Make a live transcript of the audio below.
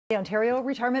The Ontario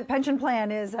Retirement Pension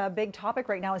Plan is a big topic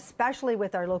right now, especially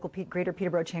with our local Greater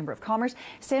Peterborough Chamber of Commerce.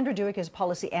 Sandra Dueck is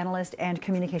policy analyst and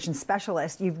communication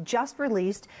specialist. You've just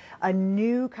released a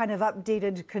new kind of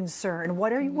updated concern.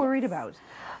 What are you worried about?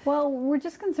 Well, we're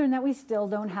just concerned that we still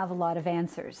don't have a lot of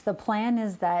answers. The plan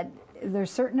is that there's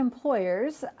certain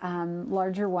employers,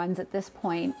 larger ones at this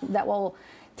point, that will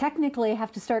technically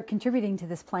have to start contributing to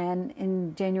this plan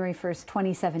in January 1st,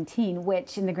 2017,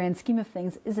 which in the grand scheme of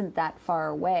things isn't that far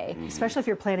away. Especially if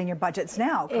you're planning your budgets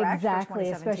now, correct? Exactly,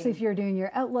 especially if you're doing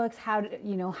your outlooks. How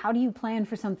do you plan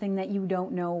for something that you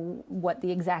don't know what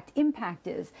the exact impact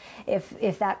is?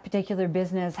 If that particular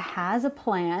business has a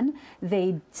plan,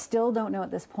 they still don't know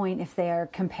at this point if they are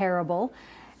comparable.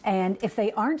 And if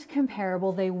they aren't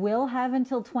comparable, they will have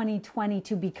until 2020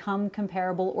 to become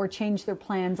comparable or change their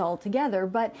plans altogether.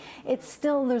 But there's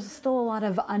still a lot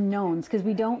of unknowns because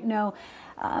we don't know.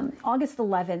 August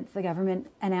 11th, the government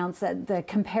announced that the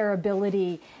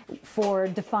comparability for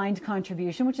defined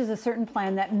contribution, which is a certain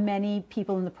plan that many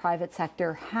people in the private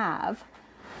sector have,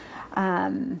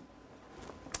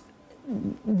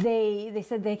 they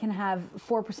said they can have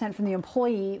 4% from the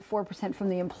employee, 4% from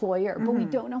the employer, but we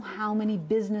don't know how many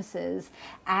businesses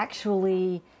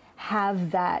actually have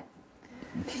that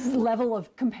level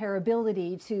of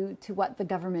comparability to what the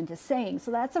government is saying.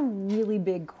 So that's a really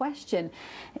big question.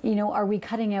 Are we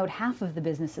cutting out half of the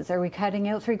businesses? Are we cutting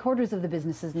out 3/4 of the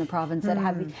businesses in the province that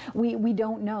have we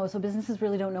don't know. So businesses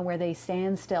really don't know where they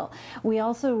stand still. We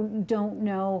also don't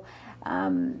know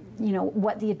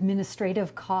what the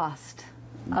administrative cost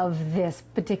of this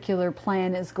particular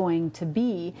plan is going to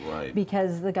be,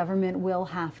 because the government will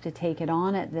have to take it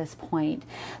on at this point.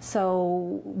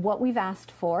 So what we've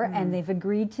asked for, and they've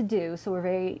agreed to do, so we're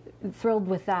very thrilled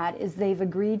with that, is they've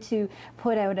agreed to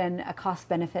put out a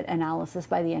cost-benefit analysis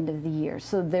by the end of the year.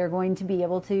 So they're going to be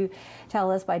able to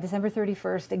tell us by December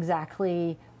 31st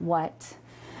exactly what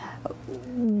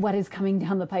is coming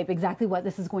down the pipe, exactly what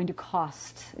this is going to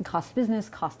cost business,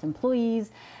 cost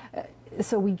employees,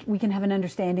 so we can have an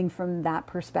understanding from that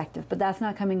perspective. But that's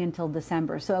not coming until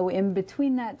December. So in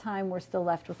between that time, we're still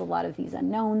left with a lot of these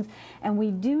unknowns. And we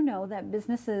do know that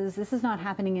businesses, this is not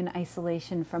happening in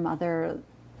isolation from other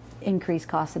increased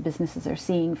costs that businesses are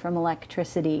seeing, from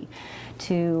electricity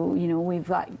to, we've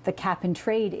got the cap and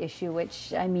trade issue,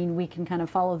 which, we can kind of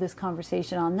follow this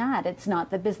conversation on that. It's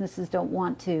not that businesses don't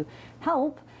want to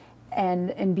help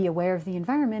and be aware of the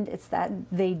environment, it's that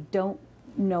they don't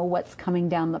know what's coming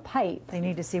down the pipe. They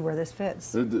need to see where this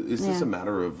fits. Is this a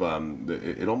matter of,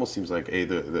 it almost seems like,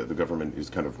 the government is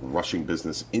kind of rushing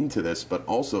business into this, but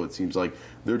also it seems like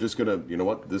they're just going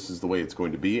to, this is the way it's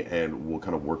going to be, and we'll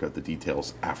kind of work out the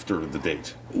details after the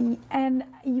date. And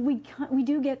we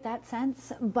do get that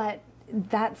sense, but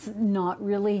that's not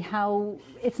really how,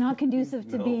 it's not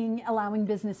conducive to allowing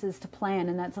businesses to plan,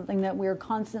 and that's something that we're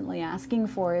constantly asking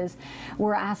for. Is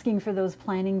we're asking for those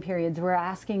planning periods, we're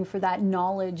asking for that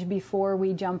knowledge before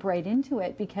we jump right into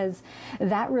it, because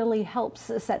that really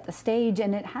helps set the stage,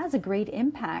 and it has a great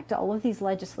impact. All of these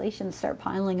legislations start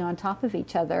piling on top of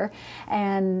each other,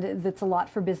 and that's a lot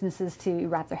for businesses to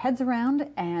wrap their heads around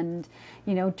and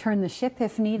turn the ship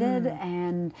if needed.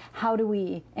 And how do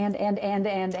we and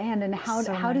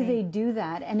how do they do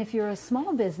that? And if you're a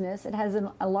small business, it has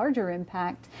a larger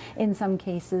impact in some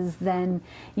cases than,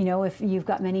 if you've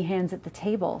got many hands at the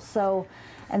table. So,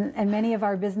 and many of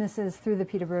our businesses through the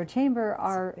Peterborough Chamber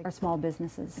are small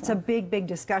businesses. So. It's a big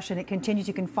discussion. It continues.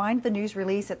 You can find the news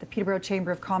release at the Peterborough Chamber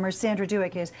of Commerce. Sandra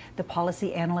Dueck is the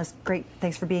policy analyst. Great.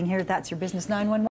 Thanks for being here. That's your Business 911.